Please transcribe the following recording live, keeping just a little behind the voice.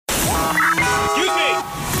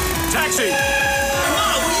taxi! Come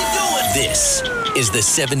on, what are you doing? This is the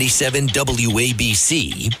 77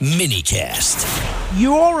 WABC minicast.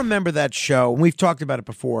 You all remember that show, and we've talked about it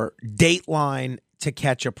before, Dateline to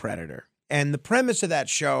Catch a Predator. And the premise of that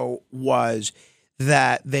show was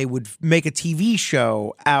that they would make a TV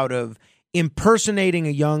show out of impersonating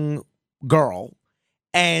a young girl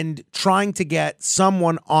and trying to get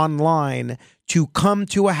someone online to come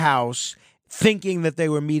to a house thinking that they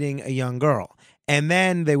were meeting a young girl. And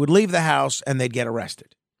then they would leave the house and they'd get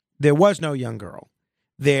arrested. There was no young girl.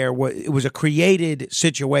 It was a created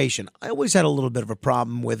situation. I always had a little bit of a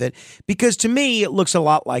problem with it because to me it looks a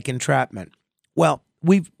lot like entrapment. Well,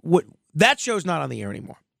 that show's not on the air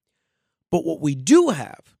anymore. But what we do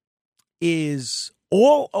have is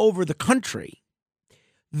all over the country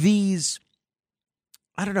these,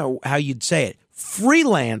 I don't know how you'd say it,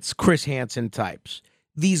 freelance Chris Hansen types.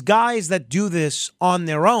 These guys that do this on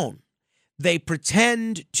their own. They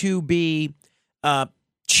pretend to be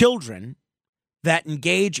children that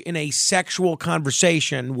engage in a sexual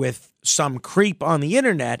conversation with some creep on the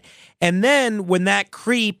internet. And then when that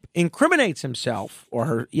creep incriminates himself or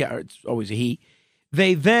her, it's always a he,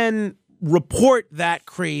 they then report that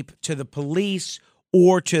creep to the police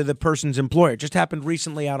or to the person's employer. It just happened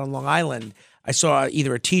recently out on Long Island. I saw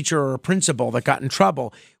either a teacher or a principal that got in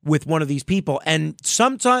trouble with one of these people. And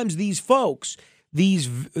sometimes these folks,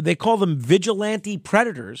 they call them vigilante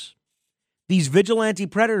predators. These vigilante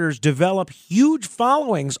predators develop huge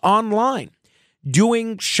followings online,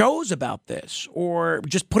 doing shows about this or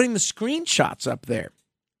just putting the screenshots up there.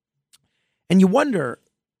 And you wonder,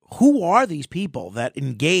 who are these people that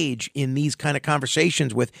engage in these kind of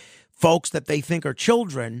conversations with folks that they think are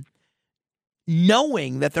children,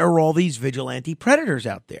 knowing that there are all these vigilante predators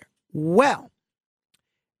out there? Well,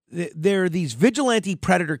 there are these vigilante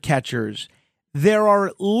predator catchers. There are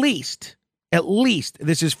at least,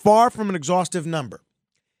 this is far from an exhaustive number,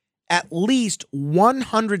 at least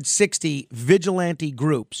 160 vigilante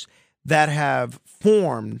groups that have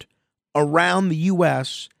formed around the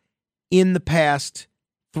U.S. in the past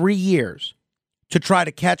 3 years to try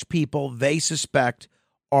to catch people they suspect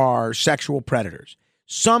are sexual predators.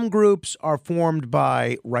 Some groups are formed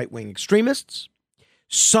by right-wing extremists.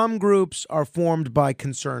 Some groups are formed by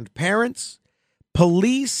concerned parents.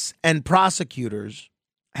 Police and prosecutors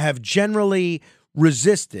have generally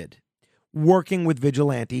resisted working with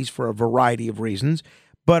vigilantes for a variety of reasons,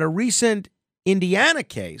 but a recent Indiana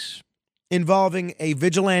case involving a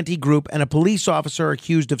vigilante group and a police officer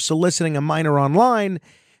accused of soliciting a minor online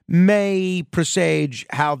may presage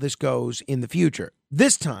how this goes in the future.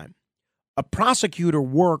 This time, a prosecutor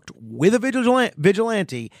worked with a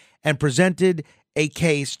vigilante and presented a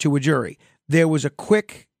case to a jury. There was a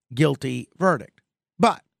quick guilty verdict.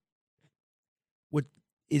 But what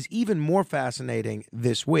is even more fascinating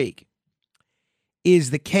this week is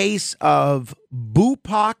the case of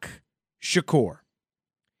Bhupak Shakur,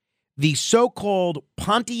 the so-called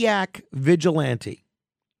Pontiac vigilante.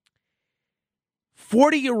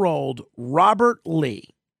 40-year-old Robert Lee,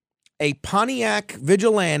 a Pontiac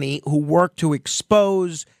vigilante who worked to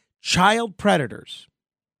expose child predators,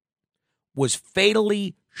 was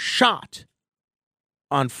fatally shot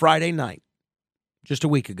on Friday night, just a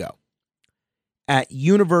week ago, at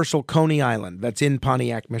Universal Coney Island, that's in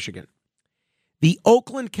Pontiac, Michigan. The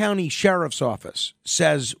Oakland County Sheriff's Office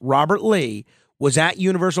says Robert Lee was at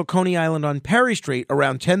Universal Coney Island on Perry Street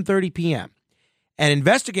around 10:30 p.m., and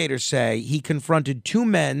investigators say he confronted two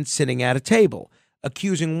men sitting at a table,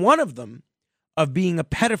 accusing one of them of being a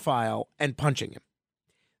pedophile and punching him.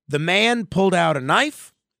 The man pulled out a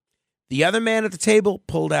knife. The other man at the table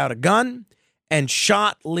pulled out a gun and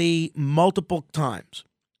shot Lee multiple times.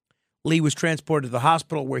 Lee was transported to the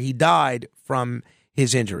hospital where he died from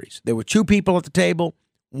his injuries. There were two people at the table.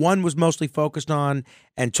 One was mostly focused on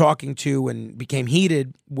and talking to and became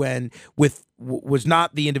heated was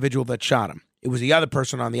not the individual that shot him. It was the other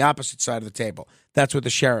person on the opposite side of the table. That's what the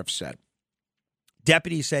sheriff said.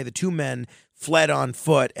 Deputies say the two men fled on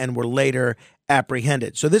foot and were later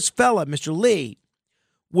apprehended. So this fella, Mr. Lee,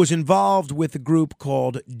 was involved with a group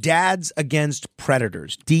called Dads Against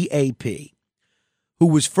Predators, DAP, who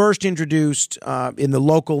was first introduced in the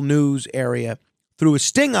local news area through a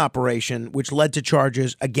sting operation, which led to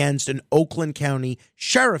charges against an Oakland County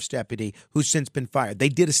sheriff's deputy who's since been fired. They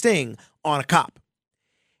did a sting on a cop.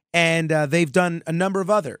 And they've done a number of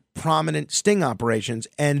other prominent sting operations.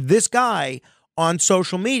 And this guy on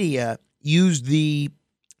social media used the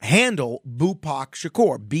handle Bhupak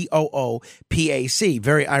Shakur, Boopac.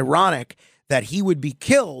 Very ironic that he would be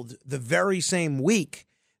killed the very same week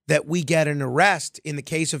that we get an arrest in the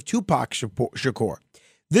case of Tupac Shakur.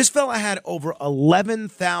 This fella had over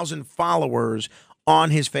 11,000 followers on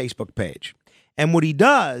his Facebook page. And what he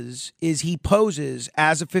does is he poses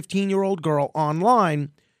as a 15-year-old girl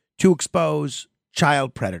online to expose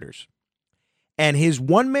child predators. And his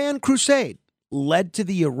one-man crusade led to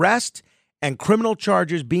the arrest and criminal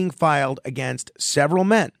charges being filed against several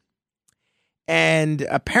men. And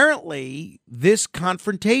apparently, this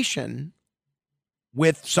confrontation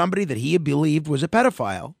with somebody that he had believed was a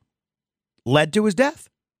pedophile led to his death.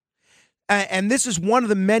 And this is one of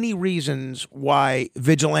the many reasons why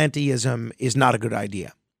vigilantism is not a good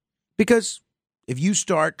idea. Because if you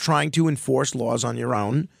start trying to enforce laws on your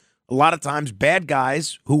own, a lot of times bad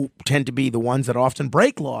guys, who tend to be the ones that often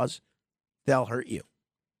break laws, they'll hurt you,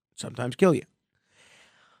 sometimes kill you.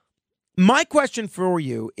 My question for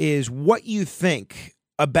you is what you think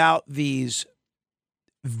about these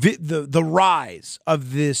the rise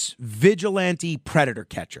of this vigilante predator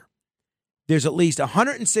catcher. There's at least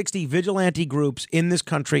 160 vigilante groups in this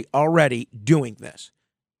country already doing this.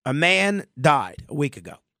 A man died a week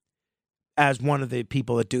ago as one of the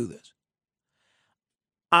people that do this.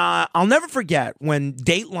 I'll never forget when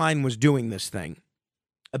Dateline was doing this thing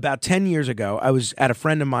about 10 years ago. I was at a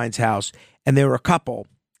friend of mine's house, and there were a couple,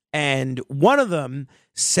 and one of them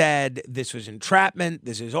said this was entrapment,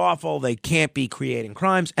 this is awful, they can't be creating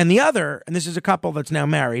crimes. And the other, and this is a couple that's now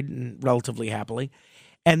married and relatively happily,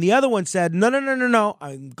 and the other one said, no,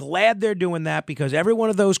 I'm glad they're doing that because every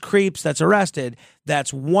one of those creeps that's arrested,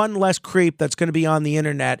 that's one less creep that's going to be on the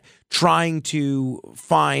internet trying to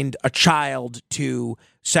find a child to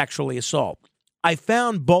sexually assault. I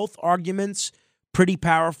found both arguments pretty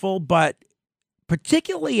powerful, but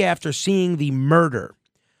particularly after seeing the murder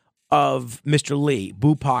of Mr. Lee,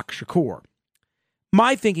 Bhupak Shakur,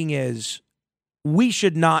 my thinking is we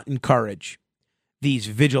should not encourage these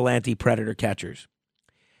vigilante predator catchers.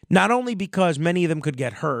 Not only because many of them could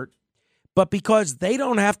get hurt, but because they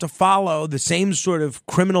don't have to follow the same sort of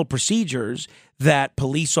criminal procedures that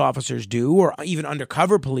police officers do, or even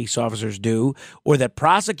undercover police officers do, or that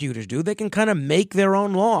prosecutors do. They can kind of make their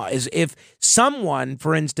own law. As if someone,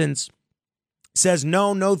 for instance, says,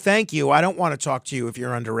 no, thank you, I don't want to talk to you if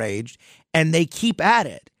you're underage, and they keep at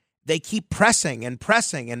it. They keep pressing and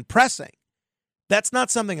pressing and pressing. That's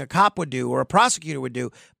not something a cop would do or a prosecutor would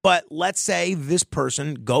do, but let's say this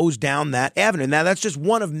person goes down that avenue. Now, that's just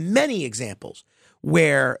one of many examples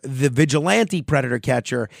where the vigilante predator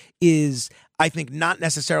catcher is, I think, not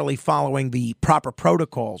necessarily following the proper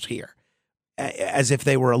protocols here, as if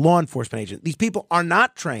they were a law enforcement agent. These people are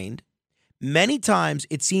not trained. Many times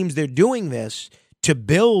it seems they're doing this to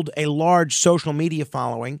build a large social media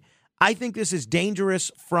following. I think this is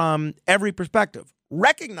dangerous from every perspective,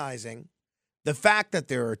 recognizing the fact that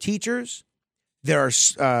there are teachers, there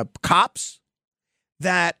are cops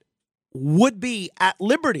that would be at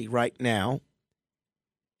liberty right now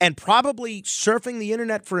and probably surfing the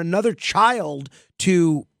internet for another child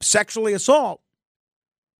to sexually assault,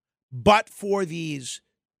 but for these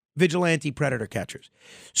vigilante predator catchers.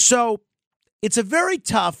 So it's a very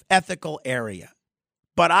tough ethical area,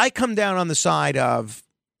 but I come down on the side of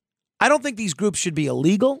I don't think these groups should be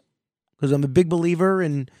illegal because I'm a big believer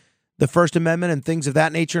in the First Amendment and things of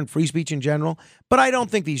that nature and free speech in general. But I don't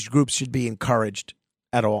think these groups should be encouraged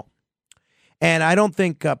at all. And I don't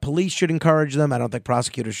think police should encourage them. I don't think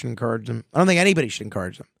prosecutors should encourage them. I don't think anybody should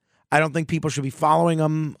encourage them. I don't think people should be following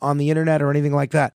them on the internet or anything like that.